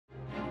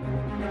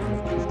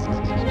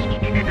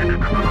Hey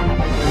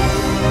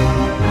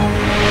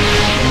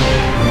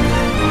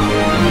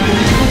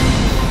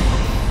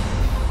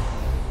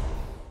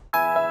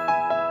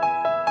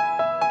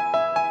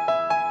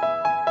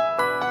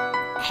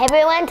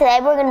everyone, today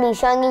we're going to be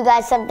showing you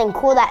guys something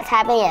cool that's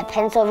happening at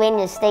Penn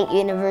State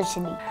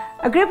University.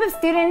 A group of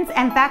students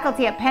and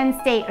faculty at Penn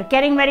State are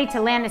getting ready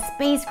to land a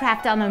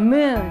spacecraft on the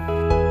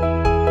moon.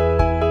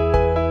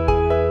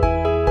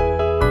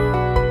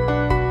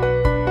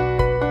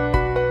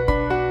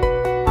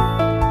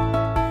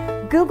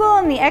 Google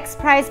and the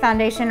XPRIZE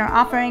Foundation are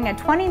offering a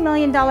 $20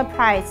 million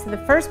prize to the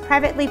first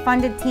privately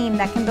funded team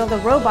that can build a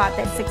robot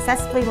that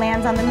successfully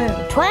lands on the moon.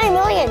 $20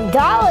 million?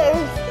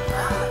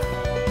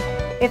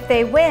 If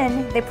they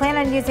win, they plan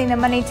on using the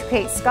money to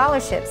create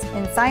scholarships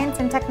in science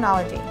and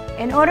technology.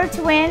 In order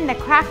to win, the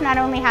craft not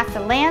only has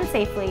to land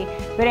safely,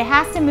 but it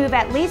has to move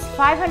at least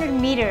 500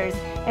 meters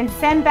and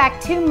send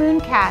back 2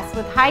 Mooncasts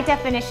with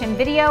high-definition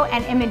video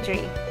and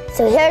imagery.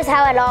 So here's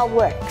how it all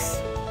works.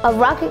 A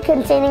rocket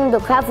containing the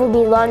craft will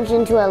be launched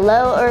into a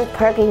low Earth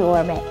parking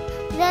orbit.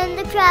 Then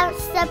the craft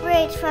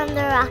separates from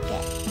the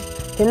rocket.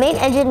 The main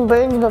engine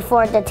burns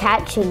before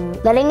detaching,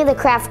 letting the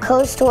craft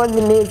coast toward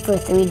the moon for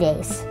 3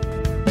 days.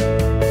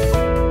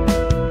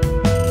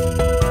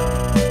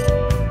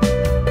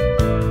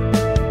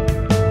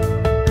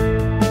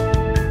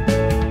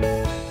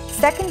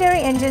 Secondary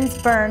engines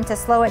burn to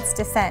slow its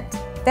descent.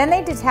 Then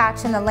they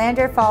detach and the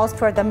lander falls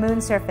toward the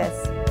moon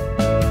surface.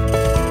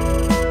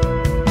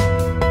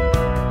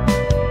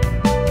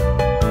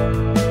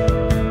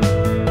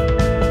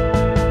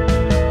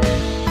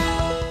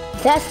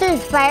 Thrusters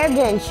fired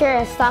to ensure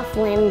a soft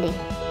landing.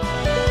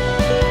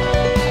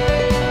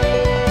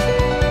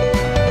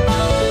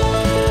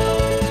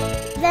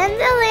 Then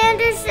the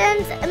lander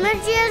sends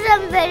images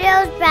and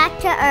videos back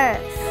to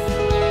Earth.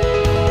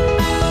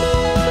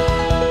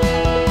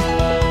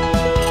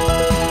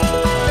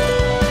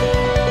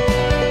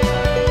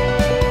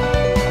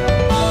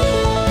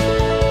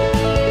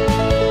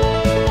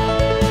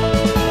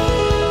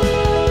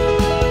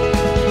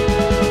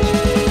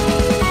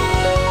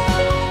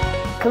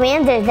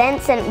 Commands are then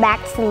sent back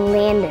to the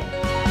lander.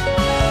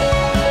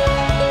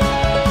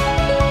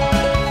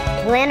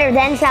 The lander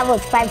then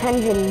travels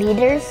 500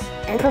 meters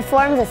and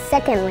performs a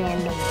second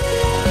landing.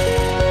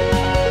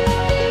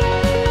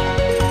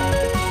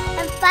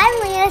 And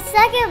finally, a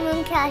second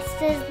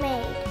Mooncast is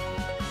made.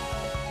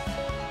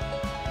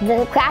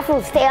 The craft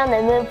will stay on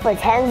the moon for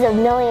tens of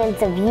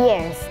millions of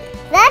years.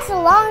 That's a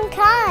long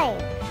time.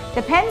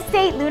 The Penn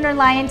State Lunar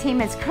Lion Team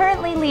is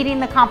currently leading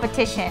the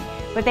competition,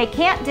 but they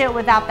can't do it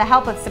without the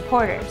help of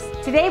supporters.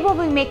 Today we'll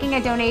be making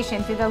a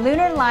donation through the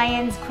Lunar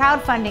Lion's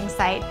crowdfunding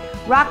site,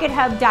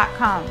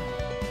 rockethub.com.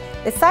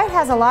 The site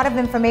has a lot of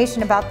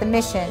information about the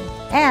mission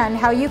and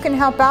how you can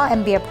help out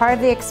and be a part of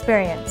the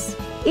experience.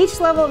 Each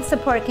level of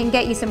support can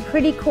get you some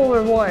pretty cool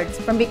rewards,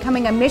 from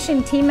becoming a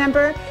mission team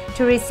member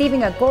to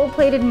receiving a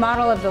gold-plated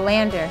model of the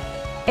lander.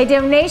 A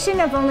donation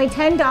of only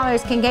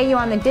 $10 can get you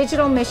on the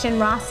digital mission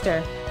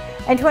roster,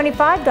 and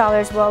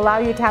 $25 will allow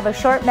you to have a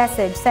short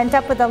message sent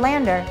up with the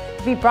lander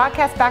to be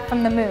broadcast back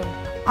from the moon.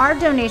 Our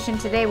donation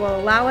today will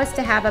allow us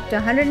to have up to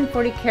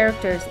 140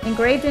 characters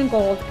engraved in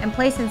gold and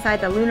placed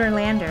inside the lunar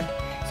lander.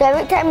 So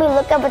every time we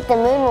look up at the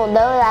moon, we'll know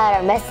that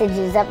our message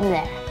is up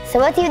there. So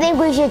what do you think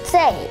we should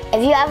say?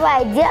 If you have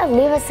an idea,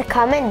 leave us a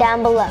comment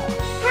down below.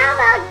 How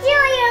about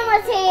Julian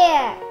was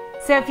here?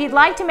 So if you'd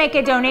like to make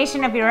a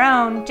donation of your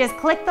own, just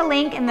click the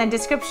link in the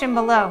description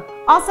below.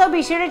 Also,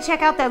 be sure to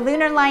check out the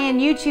Lunar Lion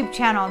YouTube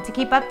channel to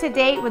keep up to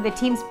date with the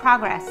team's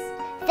progress.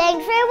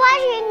 Thanks for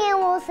watching, and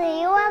we'll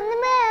see you on the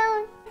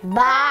moon.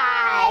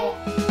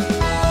 Bye!